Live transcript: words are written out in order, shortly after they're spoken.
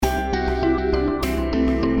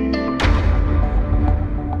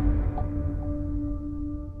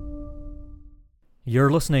You're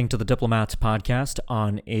listening to the Diplomats podcast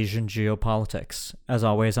on Asian geopolitics. As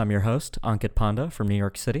always, I'm your host, Ankit Panda from New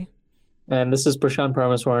York City. And this is Prashant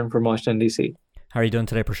Parameswaran from Washington, D.C. How are you doing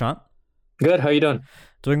today, Prashant? Good. How are you doing?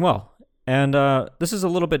 Doing well. And this is a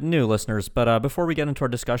little bit new, listeners, but before we get into our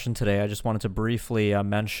discussion today, I just wanted to briefly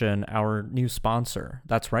mention our new sponsor.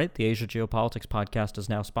 That's right, the Asia Geopolitics podcast is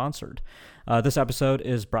now sponsored. This episode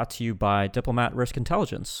is brought to you by Diplomat Risk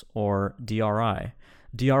Intelligence, or DRI.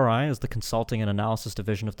 DRI is the consulting and analysis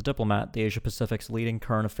division of The Diplomat, the Asia-Pacific's leading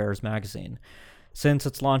current affairs magazine. Since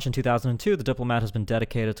its launch in 2002, The Diplomat has been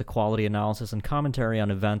dedicated to quality analysis and commentary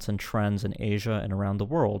on events and trends in Asia and around the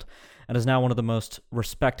world, and is now one of the most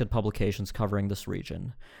respected publications covering this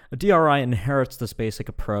region. DRI inherits this basic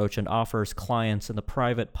approach and offers clients in the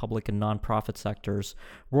private, public, and nonprofit sectors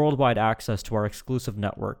worldwide access to our exclusive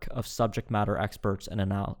network of subject matter experts and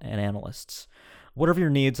analysts. Whatever your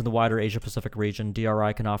needs in the wider Asia-Pacific region,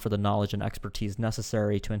 DRI can offer the knowledge and expertise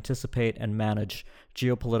necessary to anticipate and manage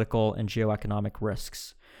geopolitical and geoeconomic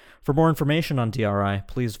risks. For more information on DRI,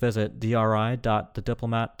 please visit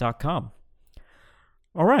dri.thediplomat.com.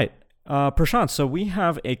 All right, Prashant, so we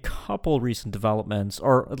have a couple recent developments,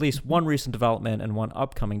 or at least one recent development and one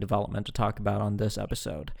upcoming development to talk about on this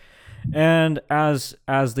episode. And as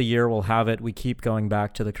the year will have it, we keep going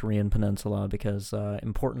back to the Korean Peninsula because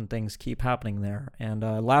important things keep happening there. And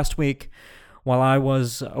last week, while I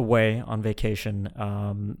was away on vacation,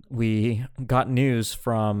 we got news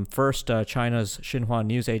from first China's Xinhua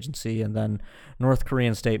news agency and then North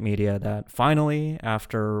Korean state media that finally,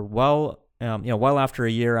 after well after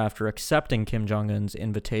a year after accepting Kim Jong-un's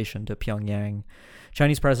invitation to Pyongyang,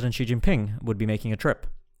 Chinese President Xi Jinping would be making a trip.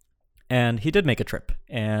 And he did make a trip,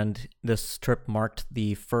 and this trip marked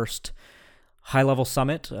the first high-level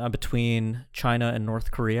summit between China and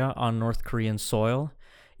North Korea on North Korean soil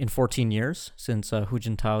in 14 years, since Hu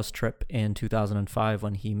Jintao's trip in 2005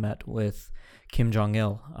 when he met with Kim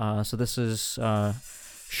Jong-il. So this is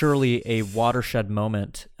surely a watershed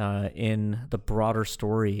moment in the broader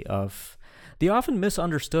story of the often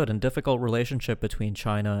misunderstood and difficult relationship between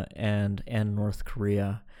China and North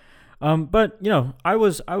Korea. But I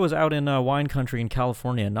was out in wine country in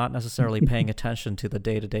California, not necessarily paying attention to the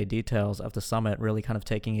day-to-day details of the summit, really kind of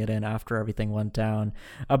taking it in after everything went down.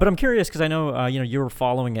 But I'm curious because I know you were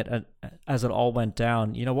following it as it all went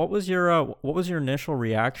down. What was your initial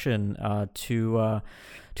reaction to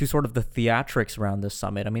sort of the theatrics around this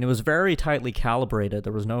summit? I mean, it was very tightly calibrated.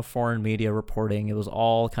 There was no foreign media reporting. It was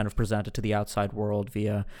all kind of presented to the outside world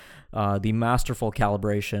via the masterful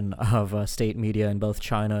calibration of state media in both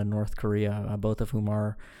China and North Korea, both of whom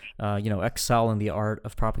are, excel in the art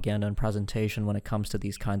of propaganda and presentation when it comes to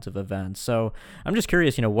these kinds of events. So I'm just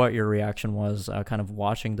curious, what your reaction was kind of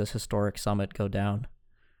watching this historic summit go down.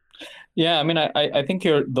 Yeah, I mean, I think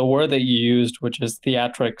the word that you used, which is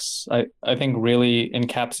theatrics, I think really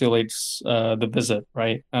encapsulates the visit,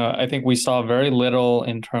 right? I think we saw very little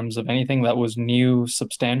in terms of anything that was new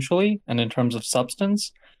substantially and in terms of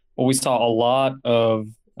substance. But we saw a lot of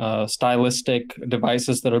stylistic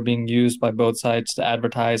devices that are being used by both sides to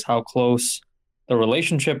advertise how close the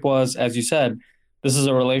relationship was. As you said, this is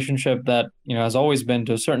a relationship that has always been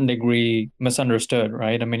to a certain degree misunderstood,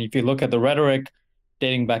 right? I mean, if you look at the rhetoric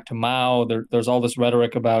dating back to Mao, there's all this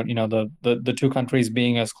rhetoric about the two countries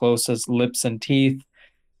being as close as lips and teeth,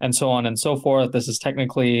 and so on and so forth. This is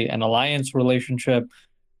technically an alliance relationship.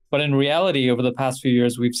 But in reality, over the past few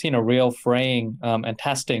years, we've seen a real fraying and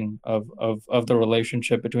testing of the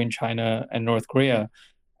relationship between China and North Korea.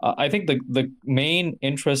 I think the main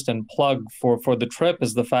interest and plug for the trip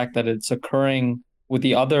is the fact that it's occurring with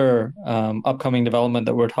the other upcoming development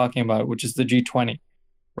that we're talking about, which is the G20,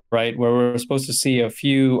 right? Where we're supposed to see a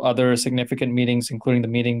few other significant meetings, including the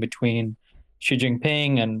meeting between Xi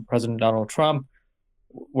Jinping and President Donald Trump.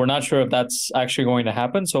 We're not sure if that's actually going to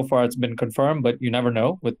happen. So far, it's been confirmed, but you never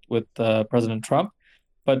know with President Trump.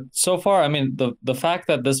 But so far, I mean, the fact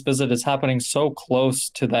that this visit is happening so close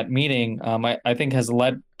to that meeting, I think has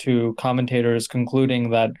led to commentators concluding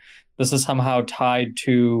that this is somehow tied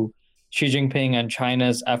to Xi Jinping and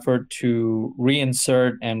China's effort to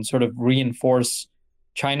reinsert and sort of reinforce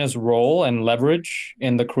China's role and leverage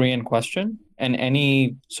in the Korean question, and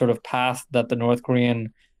any sort of path that the North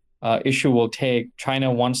Korean issue will take.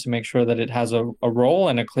 China wants to make sure that it has a role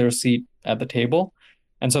and a clear seat at the table.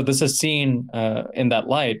 And so this is seen in that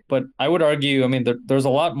light. But I would argue, I mean, there's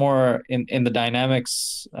a lot more in the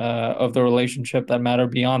dynamics of the relationship that matter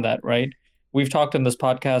beyond that, right? We've talked in this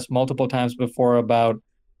podcast multiple times before about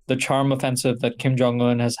the charm offensive that Kim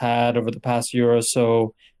Jong-un has had over the past year or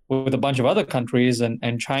so with a bunch of other countries,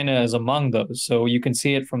 and China is among those. So you can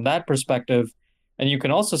see it from that perspective. And you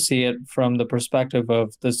can also see it from the perspective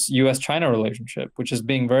of this US-China relationship, which is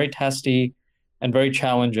being very testy and very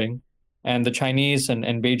challenging. And the Chinese and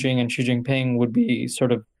Beijing and Xi Jinping would be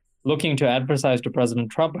sort of looking to emphasize to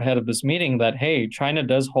President Trump ahead of this meeting that, hey, China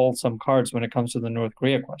does hold some cards when it comes to the North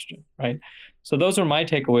Korea question, right? So those are my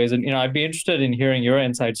takeaways. And, I'd be interested in hearing your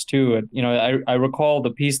insights too. I recall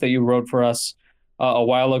the piece that you wrote for us a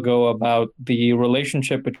while ago about the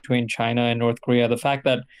relationship between China and North Korea, the fact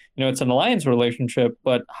that, it's an alliance relationship,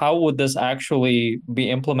 but how would this actually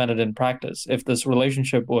be implemented in practice if this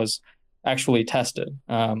relationship was actually tested?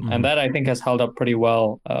 And that I think has held up pretty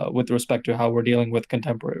well with respect to how we're dealing with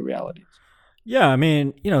contemporary realities. Yeah, I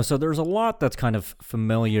mean, so there's a lot that's kind of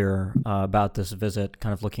familiar about this visit,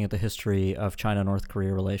 kind of looking at the history of China-North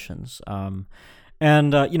Korea relations.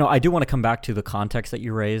 I do want to come back to the context that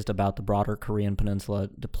you raised about the broader Korean Peninsula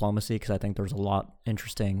diplomacy, because I think there's a lot of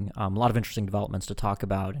interesting developments to talk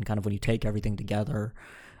about. And kind of when you take everything together,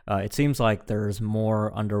 it seems like there's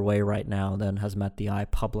more underway right now than has met the eye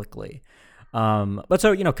publicly.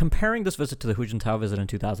 Comparing this visit to the Hu Jintao visit in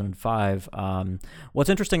 2005, what's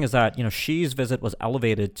interesting is that, Xi's visit was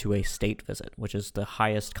elevated to a state visit, which is the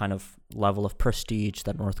highest kind of level of prestige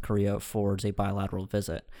that North Korea affords a bilateral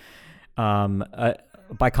visit.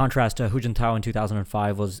 By contrast, Hu Jintao in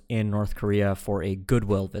 2005 was in North Korea for a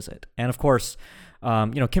goodwill visit. And of course,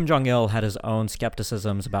 Kim Jong-il had his own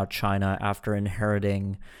skepticisms about China after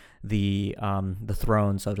inheriting the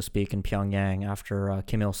throne, so to speak, in Pyongyang after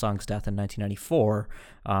Kim Il-sung's death in 1994,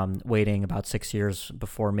 waiting about 6 years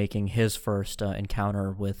before making his first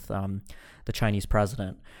encounter with the Chinese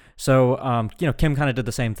president. So, Kim kind of did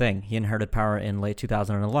the same thing. He inherited power in late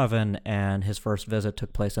 2011, and his first visit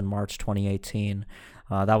took place in March 2018.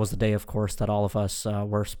 That was the day, of course, that all of us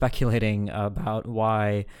were speculating about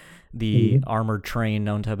why the armored train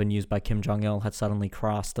known to have been used by Kim Jong-il had suddenly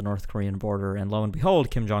crossed the North Korean border. And lo and behold,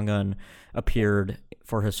 Kim Jong-un appeared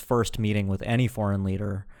for his first meeting with any foreign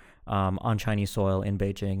leader on Chinese soil in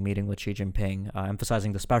Beijing, meeting with Xi Jinping,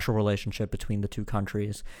 emphasizing the special relationship between the two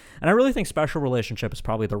countries. And I really think special relationship is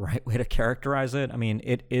probably the right way to characterize it. I mean,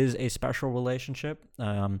 it is a special relationship.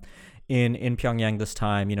 In Pyongyang this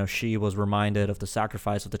time, Xi was reminded of the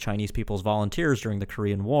sacrifice of the Chinese people's volunteers during the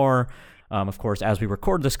Korean War. Of course, as we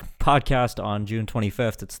record this podcast on June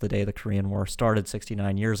 25th, it's the day the Korean War started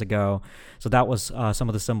 69 years ago. So that was some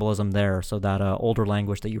of the symbolism there. So that older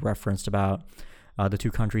language that you referenced about the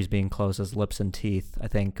two countries being close as lips and teeth, I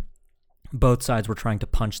think both sides were trying to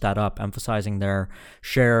punch that up, emphasizing their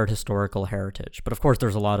shared historical heritage. But of course,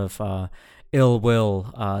 there's a lot of ill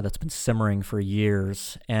will that's been simmering for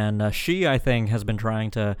years. And Xi, I think, has been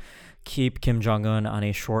trying to keep Kim Jong-un on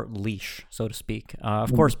a short leash, so to speak.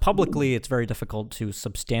 Of course, publicly, it's very difficult to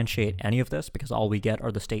substantiate any of this because all we get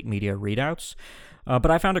are the state media readouts. But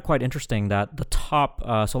I found it quite interesting that the top...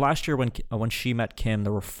 so last year when Xi met Kim,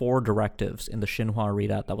 there were 4 directives in the Xinhua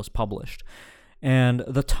readout that was published. And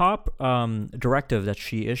the top directive that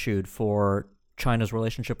Xi issued for China's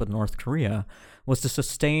relationship with North Korea was to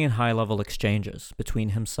sustain high-level exchanges between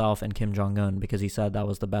himself and Kim Jong-un because he said that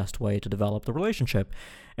was the best way to develop the relationship.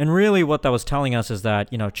 And really what that was telling us is that,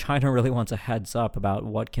 China really wants a heads up about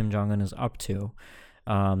what Kim Jong-un is up to,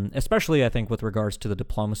 especially, I think, with regards to the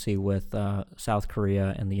diplomacy with South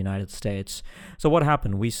Korea and the United States. So what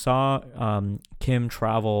happened? We saw Kim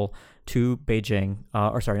travel to Beijing,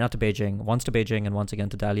 not to Beijing, once to Beijing and once again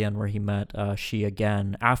to Dalian, where he met Xi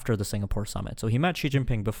again after the Singapore summit. So he met Xi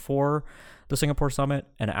Jinping before the Singapore summit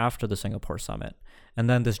and after the Singapore summit. And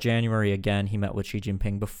then this January, again, he met with Xi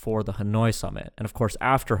Jinping before the Hanoi summit. And of course,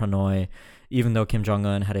 after Hanoi, even though Kim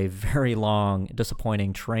Jong-un had a very long,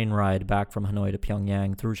 disappointing train ride back from Hanoi to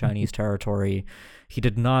Pyongyang through Chinese territory, he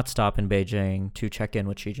did not stop in Beijing to check in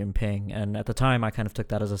with Xi Jinping. And at the time, I kind of took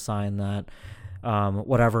that as a sign that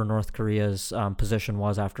whatever North Korea's position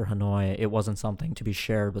was after Hanoi, it wasn't something to be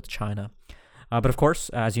shared with China. But of course,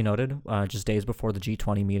 as you noted, just days before the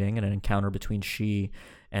G20 meeting and an encounter between Xi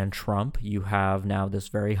and Trump, you have now this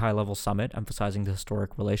very high-level summit emphasizing the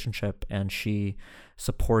historic relationship and Xi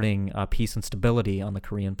supporting peace and stability on the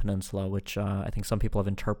Korean Peninsula, which I think some people have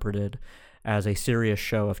interpreted as a serious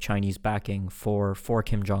show of Chinese backing for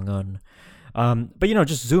Kim Jong-un. But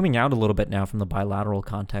just zooming out a little bit now from the bilateral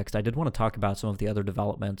context, I did want to talk about some of the other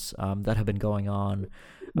developments that have been going on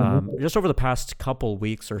just over the past couple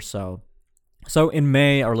weeks or so. So in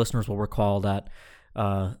May, our listeners will recall that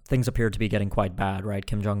things appeared to be getting quite bad, right?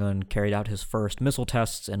 Kim Jong-un carried out his first missile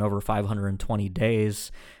tests in over 520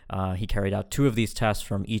 days. He carried out 2 of these tests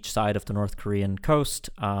from each side of the North Korean coast.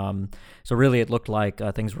 So really it looked like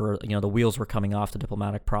things were, the wheels were coming off the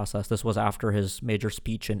diplomatic process. This was after his major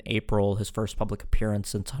speech in April, his first public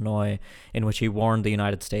appearance in Hanoi, in which he warned the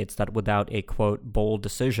United States that without a, quote, bold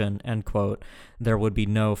decision, end quote, there would be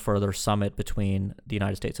no further summit between the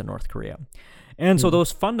United States and North Korea. And so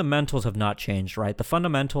those fundamentals have not changed, right? The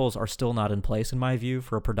fundamentals are still not in place, in my view,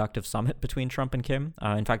 for a productive summit between Trump and Kim.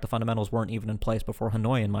 In fact, the fundamentals weren't even in place before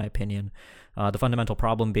Hanoi, in my opinion. The fundamental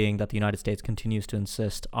problem being that the United States continues to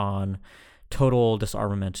insist on total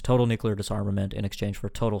disarmament, total nuclear disarmament in exchange for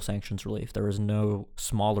total sanctions relief. There is no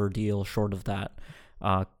smaller deal short of that,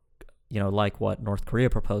 like what North Korea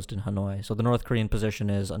proposed in Hanoi. So the North Korean position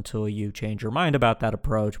is, until you change your mind about that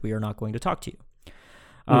approach, we are not going to talk to you.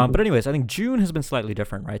 But anyways, I think June has been slightly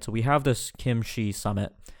different, right? So we have this Kim-Xi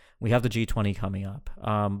summit. We have the G20 coming up.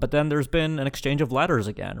 But then there's been an exchange of letters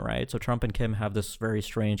again, right? So Trump and Kim have this very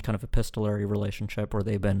strange kind of epistolary relationship where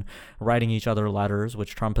they've been writing each other letters,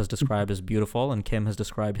 which Trump has described as beautiful, and Kim has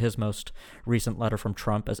described his most recent letter from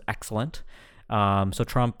Trump as excellent. So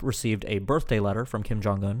Trump received a birthday letter from Kim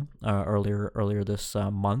Jong-un earlier this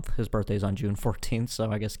month. His birthday is on June 14th, so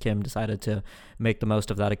I guess Kim decided to make the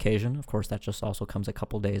most of that occasion. Of course, that just also comes a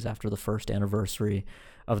couple days after the first anniversary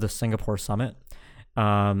of the Singapore summit.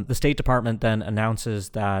 The State Department then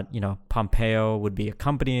announces that, Pompeo would be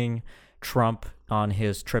accompanying Trump on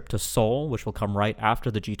his trip to Seoul, which will come right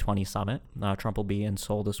after the G20 summit. Trump will be in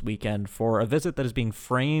Seoul this weekend for a visit that is being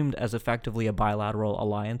framed as effectively a bilateral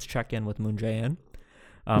alliance check-in with Moon Jae-in.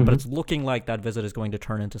 But it's looking like that visit is going to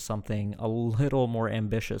turn into something a little more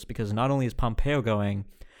ambitious, because not only is Pompeo going,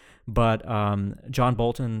 but John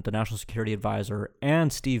Bolton, the National Security Advisor,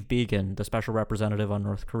 and Steve Biegun, the Special Representative on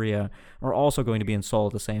North Korea, are also going to be in Seoul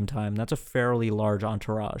at the same time. That's a fairly large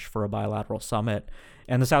entourage for a bilateral summit.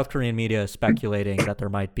 And the South Korean media is speculating that there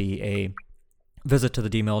might be a visit to the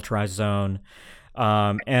demilitarized zone.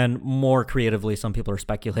 And more creatively, some people are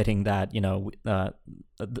speculating that, a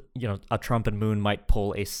Trump and Moon might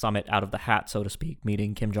pull a summit out of the hat, so to speak,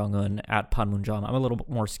 meeting Kim Jong-un at Panmunjom. I'm a little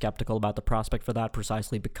more skeptical about the prospect for that,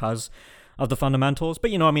 precisely because of the fundamentals.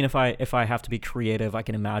 But, if I have to be creative, I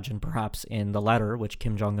can imagine perhaps in the letter, which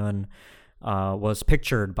Kim Jong-un was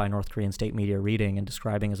pictured by North Korean state media reading and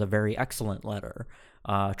describing as a very excellent letter.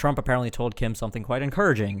 Trump apparently told Kim something quite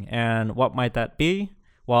encouraging. And what might that be?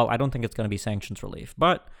 Well, I don't think it's going to be sanctions relief.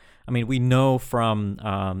 But, we know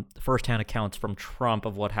from firsthand accounts from Trump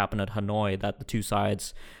of what happened at Hanoi that the two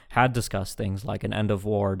sides had discussed things like an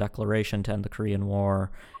end-of-war declaration to end the Korean War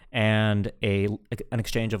and an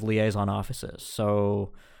exchange of liaison offices.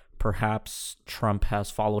 So perhaps Trump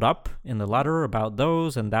has followed up in the letter about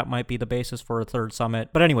those, and that might be the basis for a third summit.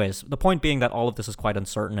 But anyways, the point being that all of this is quite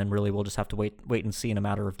uncertain, and really we'll just have to wait and see in a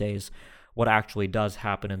matter of days what actually does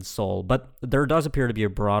happen in Seoul. But there does appear to be a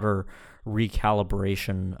broader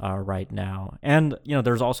recalibration right now. And,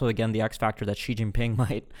 there's also, again, the X factor that Xi Jinping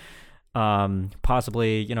might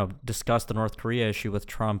possibly, discuss the North Korea issue with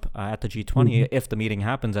Trump at the G20 if the meeting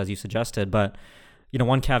happens, as you suggested. But,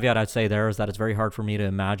 one caveat I'd say there is that it's very hard for me to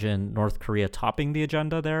imagine North Korea topping the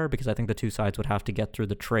agenda there, because I think the two sides would have to get through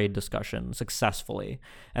the trade discussion successfully.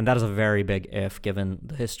 And that is a very big if, given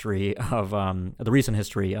the history of the recent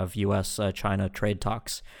history of U.S.-China trade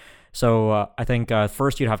talks. So I think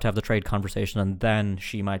first you'd have to have the trade conversation, and then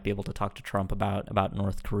she might be able to talk to Trump about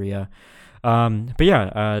North Korea. But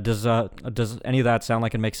yeah, does any of that sound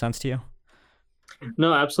like it makes sense to you?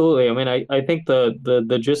 No, absolutely. I think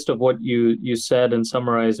the gist of what you said and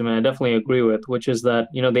summarized, I definitely agree with, which is that,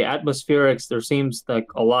 the atmospherics, there seems like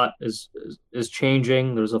a lot is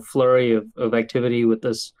changing. There's a flurry of activity with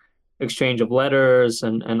this exchange of letters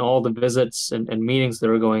and all the visits and meetings that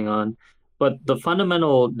are going on. But the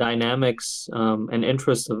fundamental dynamics and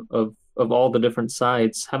interests of all the different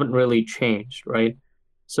sides haven't really changed, right?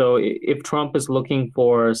 So if Trump is looking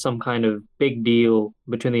for some kind of big deal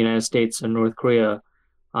between the United States and North Korea,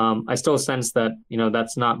 I still sense that,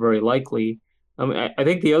 that's not very likely. I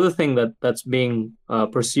think the other thing that's being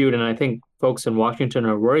pursued, and I think folks in Washington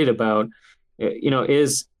are worried about,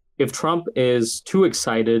 is if Trump is too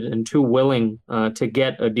excited and too willing to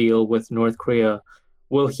get a deal with North Korea,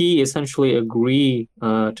 will he essentially agree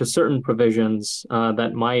to certain provisions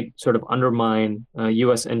that might sort of undermine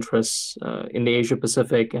U.S. interests in the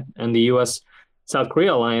Asia-Pacific and the U.S.-South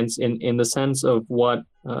Korea alliance in the sense of what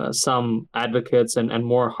some advocates and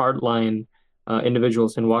more hardline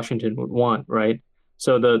individuals in Washington would want, right?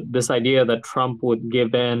 So this idea that Trump would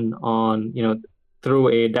give in on, through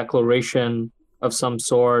a declaration of some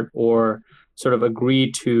sort, or sort of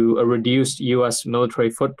agreed to a reduced U.S.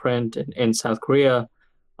 military footprint in South Korea.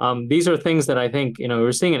 These are things that I think,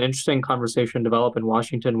 we're seeing an interesting conversation develop in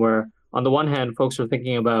Washington where, on the one hand, folks are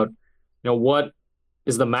thinking about, what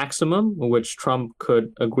is the maximum which Trump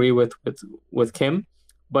could agree with Kim,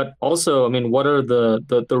 but also, I mean, what are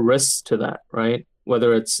the risks to that, right?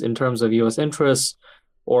 Whether it's in terms of U.S. interests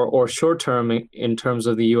or short term in terms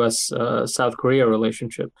of the U.S. South Korea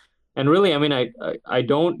relationship. And really, I mean, I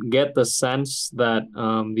don't get the sense that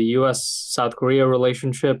the U.S. South Korea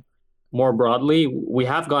relationship more broadly, we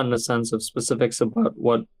have gotten a sense of specifics about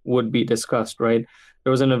what would be discussed, right?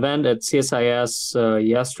 There was an event at CSIS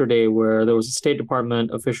yesterday where there was a State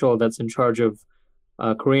Department official that's in charge of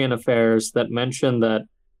Korean affairs that mentioned that,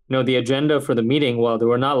 the agenda for the meeting, while there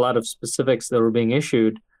were not a lot of specifics that were being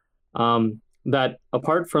issued, that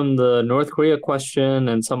apart from the North Korea question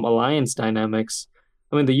and some alliance dynamics,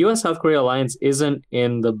 I mean, the U.S.-South Korea alliance isn't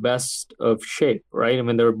in the best of shape, right? I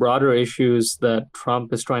mean, there are broader issues that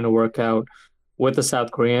Trump is trying to work out with the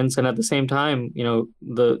South Koreans. And at the same time,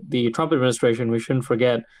 the Trump administration, we shouldn't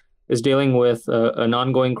forget, is dealing with an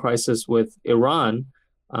ongoing crisis with Iran.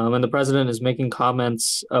 And the president is making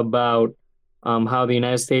comments about how the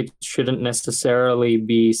United States shouldn't necessarily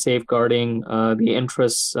be safeguarding the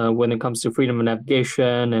interests when it comes to freedom of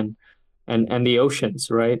navigation and the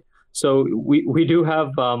oceans, right? So we do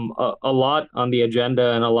have a lot on the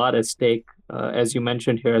agenda and a lot at stake, as you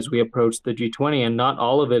mentioned here, as we approach the G20, and not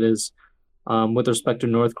all of it is with respect to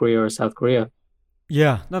North Korea or South Korea.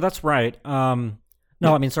 Yeah, no, that's right.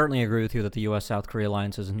 No, I mean, certainly agree with you that the U.S.-South Korea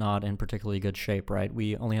alliance is not in particularly good shape, right?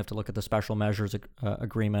 We only have to look at the special measures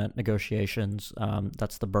agreement negotiations.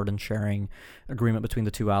 That's the burden-sharing agreement between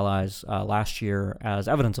the two allies last year as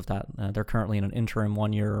evidence of that. They're currently in an interim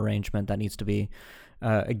one-year arrangement that needs to be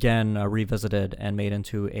again revisited and made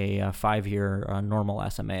into a 5-year normal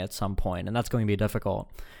SMA at some point, and that's going to be difficult.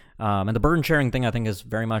 And the burden sharing thing, I think, is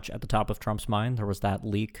very much at the top of Trump's mind. There was that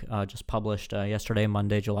leak just published yesterday,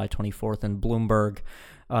 Monday, July 24th, in Bloomberg,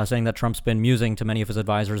 saying that Trump's been musing to many of his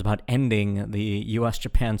advisors about ending the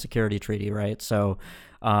U.S.-Japan security treaty, right? So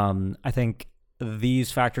I think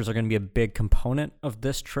these factors are going to be a big component of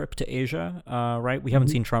this trip to Asia, right? We haven't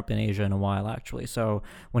seen Trump in Asia in a while, actually. So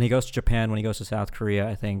when he goes to Japan, when he goes to South Korea,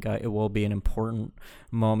 I think it will be an important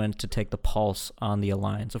moment to take the pulse on the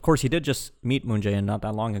alliance. Of course, he did just meet Moon Jae-in not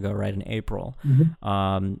that long ago, right, in April.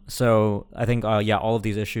 So I think, all of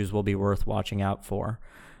these issues will be worth watching out for.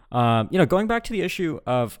 Going back to the issue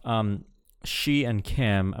of Xi and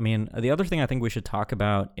Kim, I mean, the other thing I think we should talk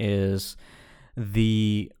about is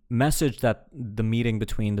the message that the meeting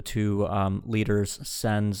between the two leaders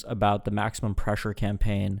sends about the maximum pressure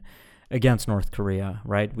campaign against North Korea,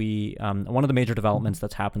 right? One of the major developments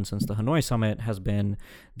that's happened since the Hanoi summit has been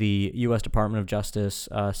the U.S. Department of Justice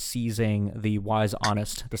seizing the Wise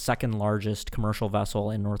Honest, the second largest commercial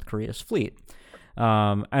vessel in North Korea's fleet.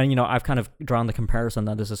 And, I've kind of drawn the comparison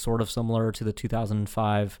that this is sort of similar to the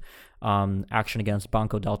 2005 action against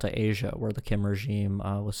Banco Delta Asia, where the Kim regime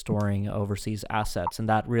was storing overseas assets. And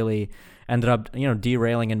that really ended up,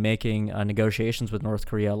 derailing and making negotiations with North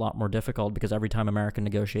Korea a lot more difficult, because every time American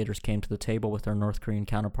negotiators came to the table with their North Korean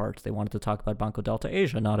counterparts, they wanted to talk about Banco Delta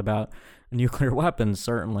Asia, not about nuclear weapons,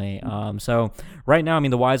 certainly. So right now, I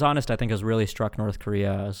mean, the Wise Honest, I think, has really struck North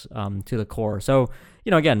Korea to the core. So,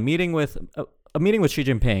 again, a meeting with Xi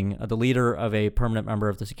Jinping, the leader of a permanent member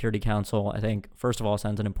of the Security Council, I think, first of all,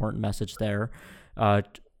 sends an important message there.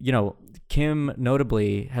 Kim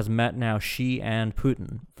notably has met now Xi and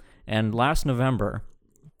Putin. And last November,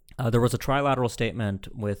 there was a trilateral statement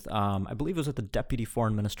with, I believe it was at the deputy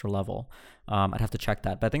foreign minister level. I'd have to check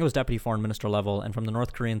that, but I think it was deputy foreign minister level. And from the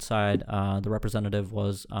North Korean side, the representative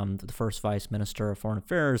was the first vice minister of foreign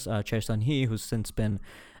affairs, Choi Sun-hee, who's since been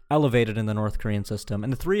elevated in the North Korean system.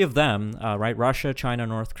 And the three of them, Russia, China,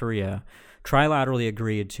 North Korea, trilaterally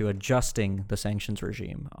agreed to adjusting the sanctions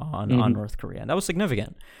regime on North Korea. And that was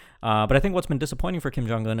significant. But I think what's been disappointing for Kim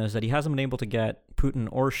Jong-un is that he hasn't been able to get Putin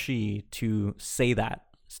or Xi to say that,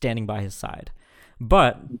 standing by his side.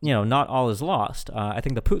 But, not all is lost. I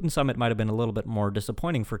think the Putin summit might have been a little bit more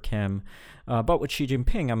disappointing for Kim. But with Xi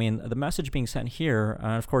Jinping, I mean, the message being sent here,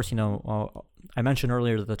 of course, I mentioned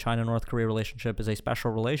earlier that the China-North Korea relationship is a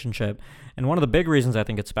special relationship. And one of the big reasons I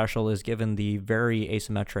think it's special is given the very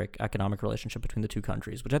asymmetric economic relationship between the two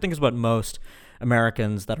countries, which I think is what most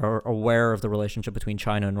Americans that are aware of the relationship between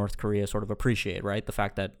China and North Korea sort of appreciate, right? The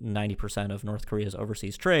fact that 90% of North Korea's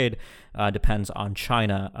overseas trade depends on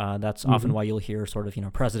China. That's often why you'll hear sort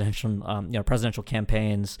of, presidential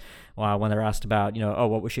campaigns when they're asked about,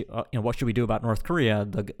 what should we do about North Korea?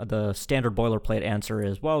 The standard boilerplate answer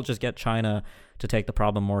is, well, just get China to take the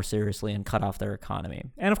problem more seriously and cut off their economy.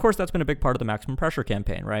 And of course, that's been a big part of the maximum pressure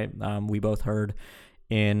campaign, right? We both heard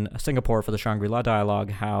in Singapore for the Shangri-La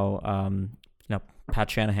dialogue how Pat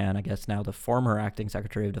Shanahan, I guess now the former acting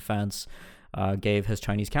Secretary of Defense, gave his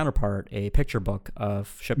Chinese counterpart a picture book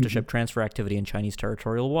of ship-to-ship transfer activity in Chinese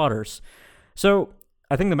territorial waters. So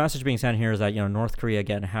I think the message being sent here is that, North Korea,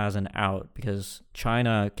 again, has an out because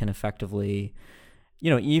China can effectively,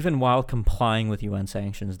 even while complying with UN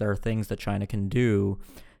sanctions, there are things that China can do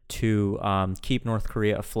to keep North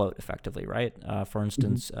Korea afloat effectively, right? For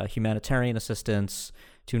instance, humanitarian assistance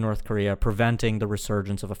to North Korea, preventing the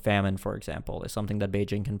resurgence of a famine, for example, is something that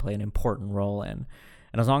Beijing can play an important role in.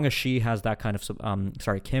 And as long as Kim has that kind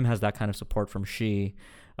of support from Xi,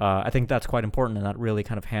 I think that's quite important, and that really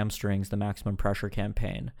kind of hamstrings the maximum pressure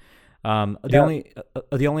campaign.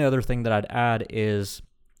 The only other thing that I'd add is,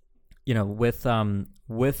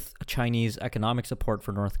 with Chinese economic support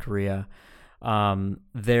for North Korea,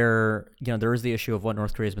 there is the issue of what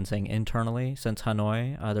North Korea has been saying internally since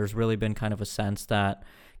Hanoi. There's really been kind of a sense that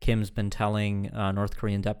Kim's been telling North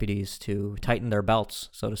Korean deputies to tighten their belts,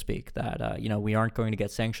 so to speak, that, we aren't going to get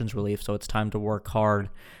sanctions relief, so it's time to work hard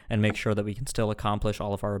and make sure that we can still accomplish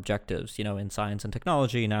all of our objectives, in science and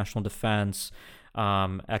technology, national defense,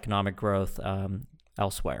 economic growth,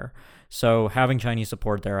 elsewhere. So having Chinese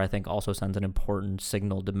support there, I think, also sends an important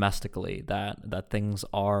signal domestically that things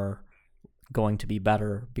are going to be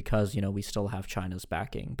better because, we still have China's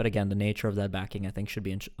backing. But again, the nature of that backing, I think, should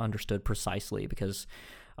be understood precisely because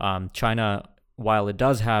China, while it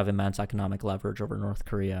does have immense economic leverage over North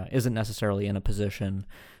Korea, isn't necessarily in a position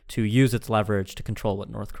to use its leverage to control what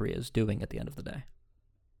North Korea is doing at the end of the day.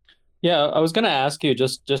 Yeah, I was going to ask you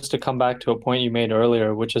just to come back to a point you made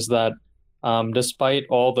earlier, which is that despite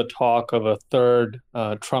all the talk of a third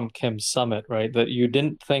Trump-Kim summit, right, that you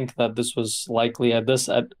didn't think that this was likely at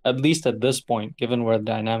least at this point, given where the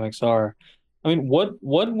dynamics are. I mean, what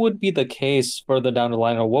would be the case further down the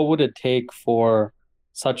line, or what would it take for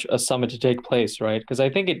such a summit to take place, right? Because I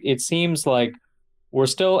think it seems like we're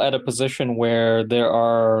still at a position where there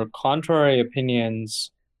are contrary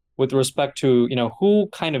opinions with respect to, who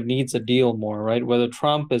kind of needs a deal more, right? Whether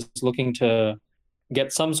Trump is looking to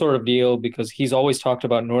get some sort of deal because he's always talked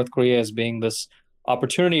about North Korea as being this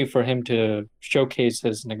opportunity for him to showcase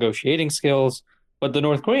his negotiating skills. But the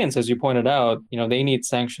North Koreans, as you pointed out, they need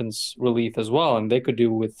sanctions relief as well, and they could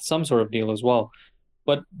do with some sort of deal as well.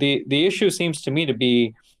 But the issue seems to me to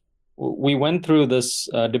be, we went through this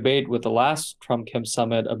debate with the last Trump-Kim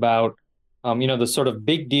summit about, the sort of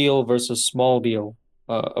big deal versus small deal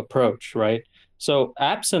approach, right? So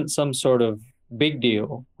absent some sort of big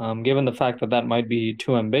deal, given the fact that might be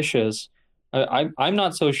too ambitious, I'm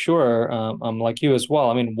not so sure, like you as well.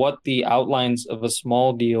 I mean, what the outlines of a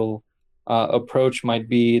small deal approach might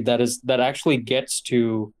be that actually gets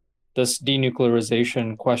to this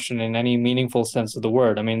denuclearization question in any meaningful sense of the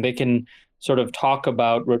word. I mean, they can sort of talk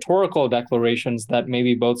about rhetorical declarations that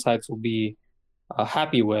maybe both sides will be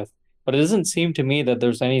happy with, but it doesn't seem to me that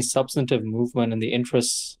there's any substantive movement in the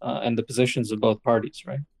interests and the positions of both parties,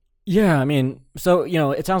 right? Yeah, I mean, so,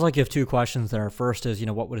 it sounds like you have two questions there. First is,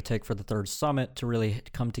 what would it take for the third summit to really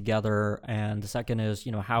come together? And the second is,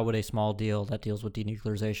 how would a small deal that deals with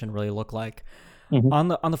denuclearization really look like? Mm-hmm.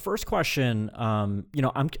 On the first question, I'm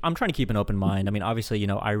trying to keep an open mind. I mean, obviously,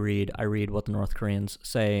 I read what the North Koreans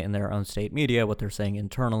say in their own state media, what they're saying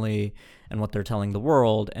internally, and what they're telling the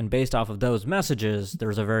world. And based off of those messages,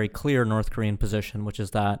 there's a very clear North Korean position, which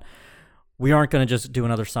is that we aren't going to just do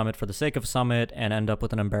another summit for the sake of a summit and end up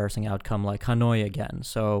with an embarrassing outcome like Hanoi again.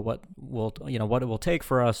 So what it will take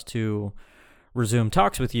for us to resume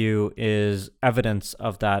talks with you is evidence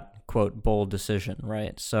of that, quote, bold decision,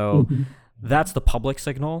 right? So that's the public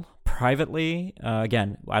signal. Privately,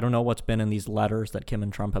 again, I don't know what's been in these letters that Kim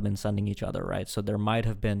and Trump have been sending each other, right? So there might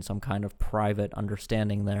have been some kind of private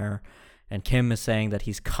understanding there. And Kim is saying that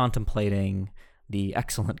he's contemplating the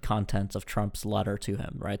excellent contents of Trump's letter to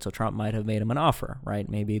him, right? So Trump might have made him an offer, right?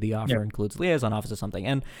 Maybe the offer includes liaison office or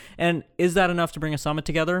something. And is that enough to bring a summit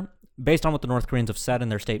together? Based on what the North Koreans have said in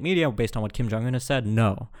their state media, based on what Kim Jong-un has said,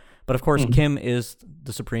 no. But of course, Kim is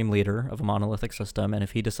the supreme leader of a monolithic system, and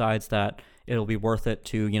if he decides that it'll be worth it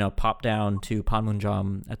to, pop down to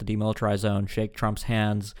Panmunjom at the demilitarized zone, shake Trump's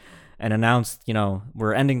hands, and announce,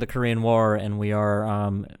 we're ending the Korean War and we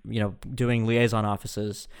are, doing liaison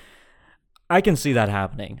offices, I can see that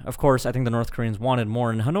happening. Of course, I think the North Koreans wanted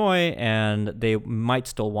more in Hanoi, and they might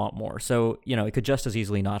still want more. So, it could just as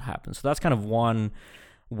easily not happen. So that's kind of one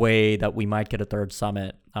way that we might get a third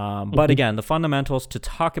summit. But again, the fundamentals to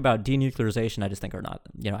talk about denuclearization, I just think are not,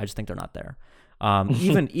 I just think they're not there.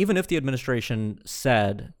 Even if the administration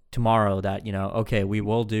said, tomorrow that, okay, we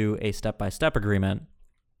will do a step-by-step agreement.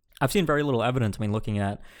 I've seen very little evidence. I mean, looking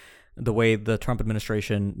at the way the Trump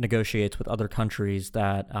administration negotiates with other countries,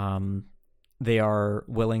 that they are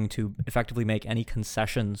willing to effectively make any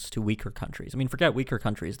concessions to weaker countries. I mean, forget weaker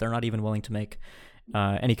countries. They're not even willing to make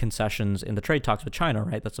any concessions in the trade talks with China,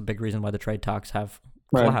 right? That's a big reason why the trade talks have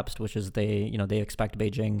collapsed, which is they expect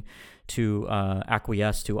Beijing to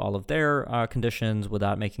acquiesce to all of their conditions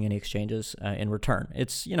without making any exchanges in return.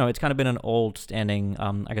 It's kind of been an old-standing,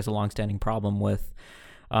 a long-standing problem with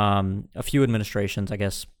a few administrations. I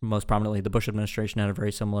guess most prominently the Bush administration had a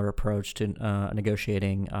very similar approach to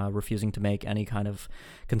negotiating, refusing to make any kind of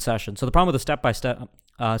concession. So the problem with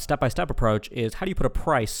the step-by-step approach is, how do you put a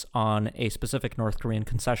price on a specific North Korean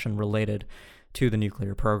concession related to the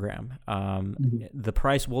nuclear program? The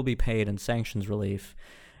price will be paid in sanctions relief.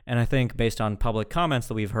 And I think based on public comments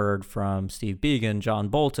that we've heard from Steve Biegun, John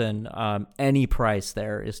Bolton, any price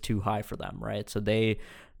there is too high for them, right? So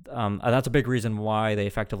that's a big reason why they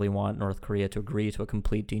effectively want North Korea to agree to a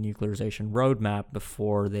complete denuclearization roadmap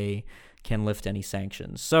before they can lift any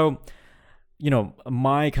sanctions. So,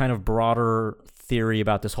 my kind of broader theory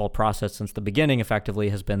about this whole process since the beginning effectively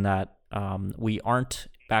has been that we aren't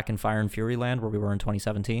back in fire and fury land where we were in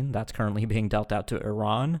 2017. That's currently being dealt out to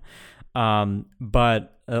Iran.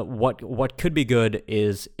 But what could be good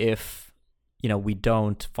is if we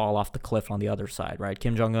don't fall off the cliff on the other side, right?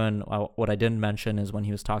 Kim Jong-un, what I didn't mention is when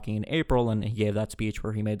he was talking in April and he gave that speech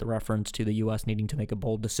where he made the reference to the U.S. needing to make a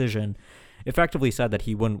bold decision, effectively said that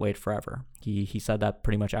he wouldn't wait forever. He said that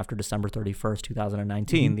pretty much after December 31st,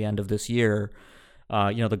 2019, the end of this year,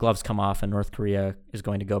 the gloves come off and North Korea is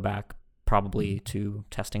going to go back probably to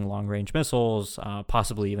testing long-range missiles,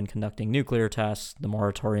 possibly even conducting nuclear tests. The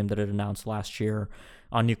moratorium that it announced last year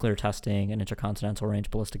on nuclear testing and intercontinental range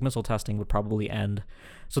ballistic missile testing would probably end.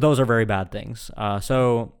 So those are very bad things.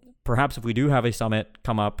 So perhaps if we do have a summit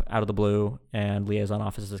come up out of the blue and liaison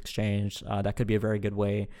offices exchanged, that could be a very good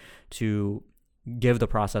way to give the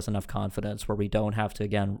process enough confidence where we don't have to,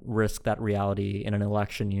 again, risk that reality in an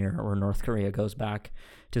election year where North Korea goes back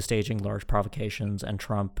to staging large provocations and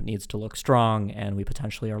Trump needs to look strong and we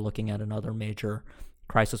potentially are looking at another major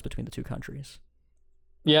crisis between the two countries.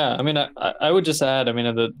 Yeah, I mean, I would just add, I mean,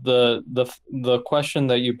 the question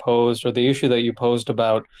that you posed, or the issue that you posed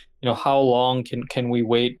about, how long can we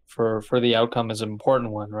wait for the outcome, is an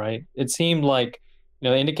important one, right? It seemed like,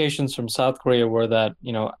 the indications from South Korea were that,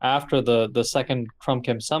 after the second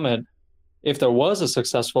Trump-Kim summit, if there was a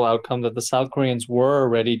successful outcome, that the South Koreans were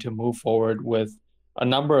ready to move forward with a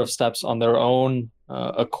number of steps on their own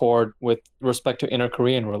accord with respect to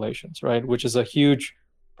inter-Korean relations, right? Which is a huge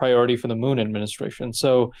priority for the Moon administration.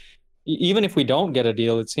 So even if we don't get a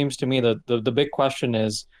deal, it seems to me that the big question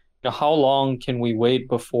is, how long can we wait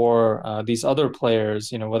before these other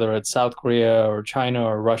players, whether it's South Korea or China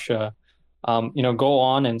or Russia, go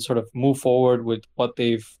on and sort of move forward with what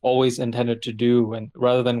they've always intended to do, and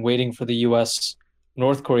rather than waiting for the U.S.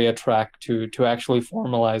 North Korea track to actually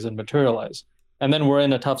formalize and materialize. And then we're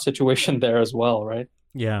in a tough situation there as well, right?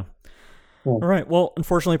 Yeah. All right. Well,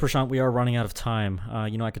 unfortunately, Prashant, we are running out of time.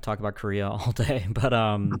 I could talk about Korea all day, but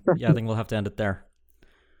I think we'll have to end it there.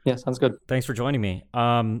 Yeah, sounds good. Thanks for joining me.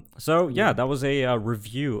 That was a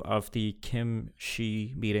review of the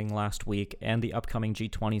Kim-Xi meeting last week and the upcoming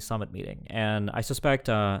G20 summit meeting. And I suspect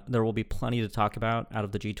there will be plenty to talk about out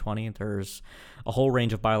of the G20. There's a whole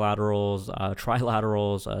range of bilaterals,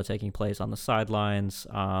 trilaterals taking place on the sidelines.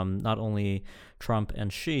 Not only Trump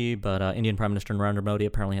and Xi, but Indian Prime Minister Narendra Modi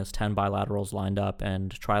apparently has 10 bilaterals lined up, and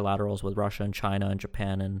trilaterals with Russia and China and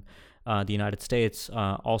Japan and the United States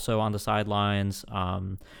also on the sidelines.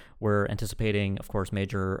 We're anticipating, of course,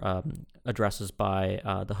 major addresses by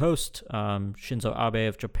the host, Shinzo Abe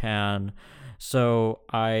of Japan. So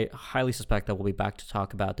I highly suspect that we'll be back to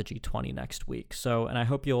talk about the G20 next week. And I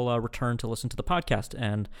hope you'll return to listen to the podcast.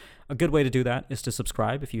 And a good way to do that is to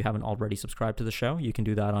subscribe. If you haven't already subscribed to the show, you can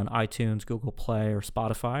do that on iTunes, Google Play, or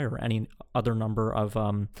Spotify, or any other number of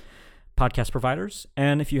podcast providers.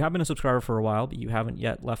 And if you have been a subscriber for a while, but you haven't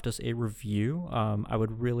yet left us a review, I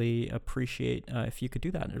would really appreciate if you could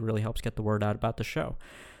do that. It really helps get the word out about the show.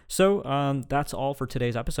 So that's all for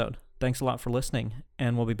today's episode. Thanks a lot for listening,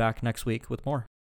 and we'll be back next week with more.